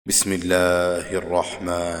بسم الله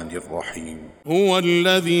الرحمن الرحيم. هو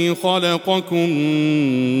الذي خلقكم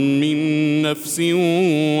من نفس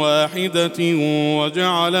واحدة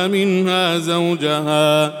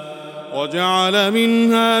وجعل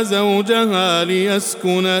منها زوجها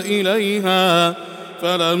ليسكن إليها،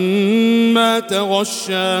 فلما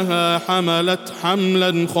تغشاها حملت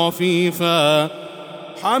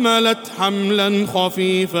حملا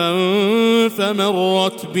خفيفا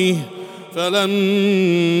فمرت به،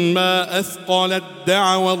 فلما أثقلت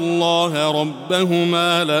دعوا الله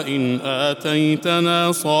ربهما لئن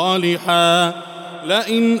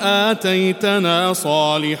آتيتنا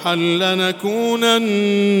صالحا لنكونن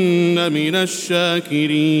من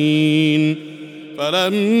الشاكرين.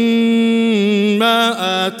 فلما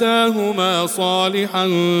آتاهما صالحا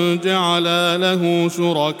جعلا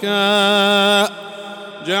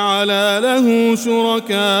له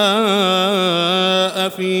شركاء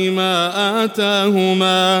فيما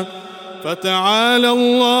آتاهما، فتعالى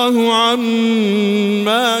الله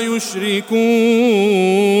عما يشركون.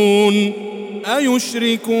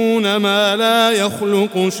 أيشركون ما لا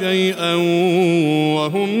يخلق شيئا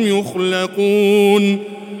وهم يخلقون،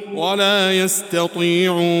 ولا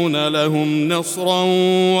يستطيعون لهم نصرا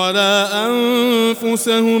ولا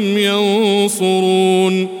أنفسهم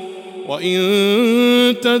ينصرون. وإن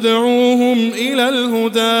تدعوهم إلى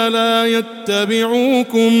الهدى لا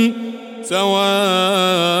يتبعوكم،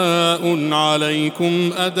 سواء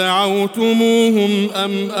عليكم أدعوتموهم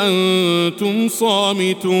أم أنتم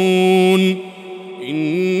صامتون.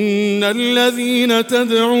 إن الذين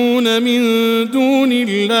تدعون من دون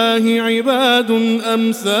الله عباد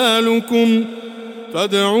أمثالكم،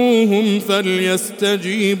 فادعوهم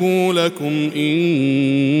فليستجيبوا لكم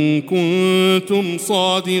إن كنتم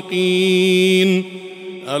صادقين.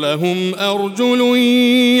 ألهم أرجل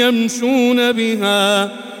يمشون بها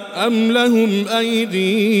أم لهم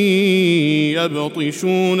أيدي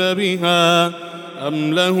يبطشون بها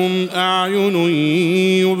أم لهم أعين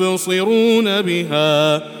يبصرون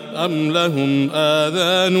بها أم لهم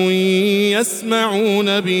آذان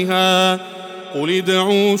يسمعون بها؟ قل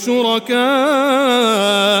ادعوا شركاءكم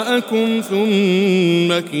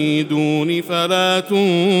ثم كيدون فلا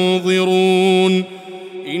تنظرون.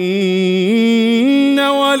 إن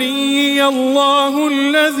وليي الله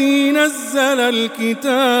الذي نزل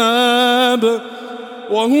الكتاب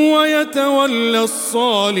وهو يتولى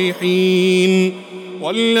الصالحين.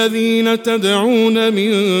 والذين تدعون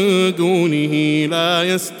من دونه لا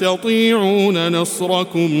يستطيعون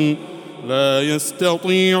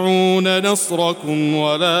نصركم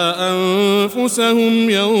ولا أنفسهم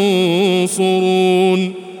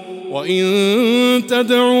ينصرون. وإن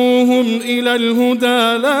تدعوهم إلى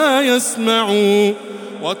الهدى لا يسمعوا،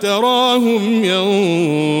 وتراهم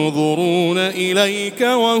ينظرون إليك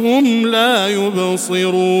وهم لا يبصرون.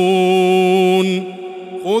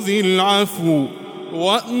 خذ العفو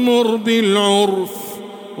وأمر بالعرف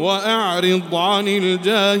وأعرض عن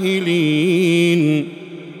الجاهلين.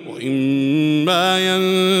 وإما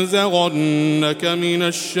ينزغنك من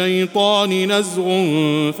الشيطان نزغ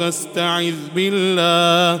فاستعذ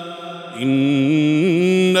بالله،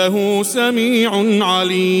 إنه سميع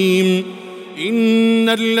عليم. إن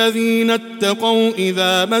الذين اتقوا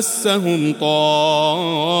إذا مسهم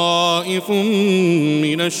طائف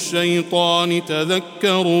من الشيطان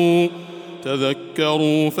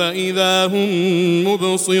تذكروا فإذا هم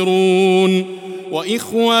مبصرون.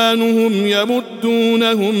 وإخوانهم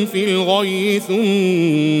يمدونهم في الغي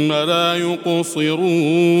ثم لا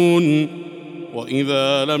يقصرون.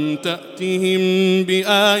 وإذا لم تأتهم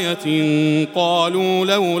بآية قالوا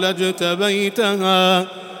لولا اجتبيتها،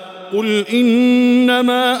 قل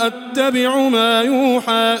إنما أتبع ما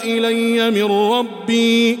يوحى إلي من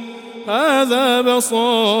ربي، هذا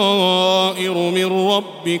بصائر من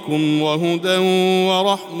ربكم وهدى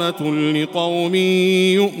ورحمة لقوم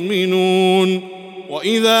يؤمنون.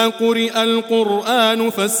 وإذا قرئ القرآن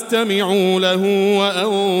فاستمعوا له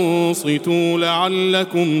وأنصتوا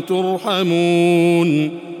لعلكم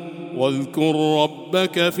ترحمون. واذكر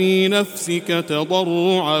ربك في نفسك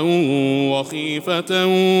تضرعا وخيفة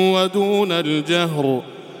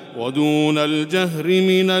ودون الجهر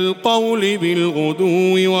من القول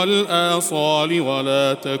بالغدو والآصال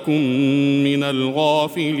ولا تكن من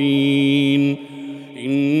الغافلين.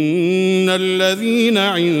 إن الذين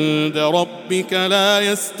عند ربك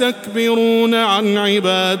لا يستكبرون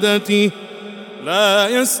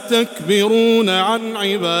عن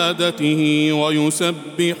عبادته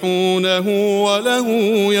ويسبحونه وله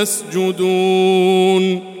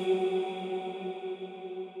يسجدون.